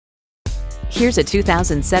Here's a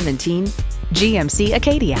 2017 GMC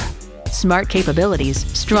Acadia. Smart capabilities,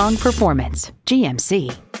 strong performance,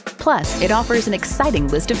 GMC. Plus, it offers an exciting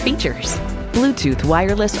list of features. Bluetooth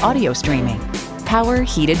wireless audio streaming, power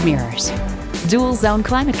heated mirrors, dual zone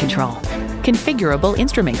climate control, configurable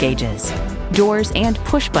instrument gauges, doors and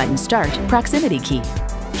push-button start proximity key,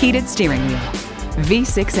 heated steering wheel,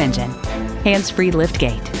 V6 engine, hands-free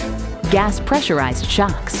liftgate, gas pressurized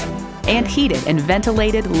shocks, and heated and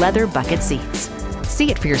ventilated leather bucket seats.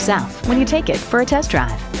 See it for yourself when you take it for a test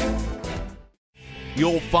drive.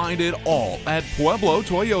 You'll find it all at Pueblo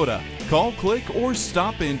Toyota. Call, click, or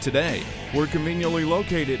stop in today. We're conveniently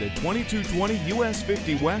located at 2220 US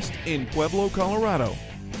 50 West in Pueblo, Colorado.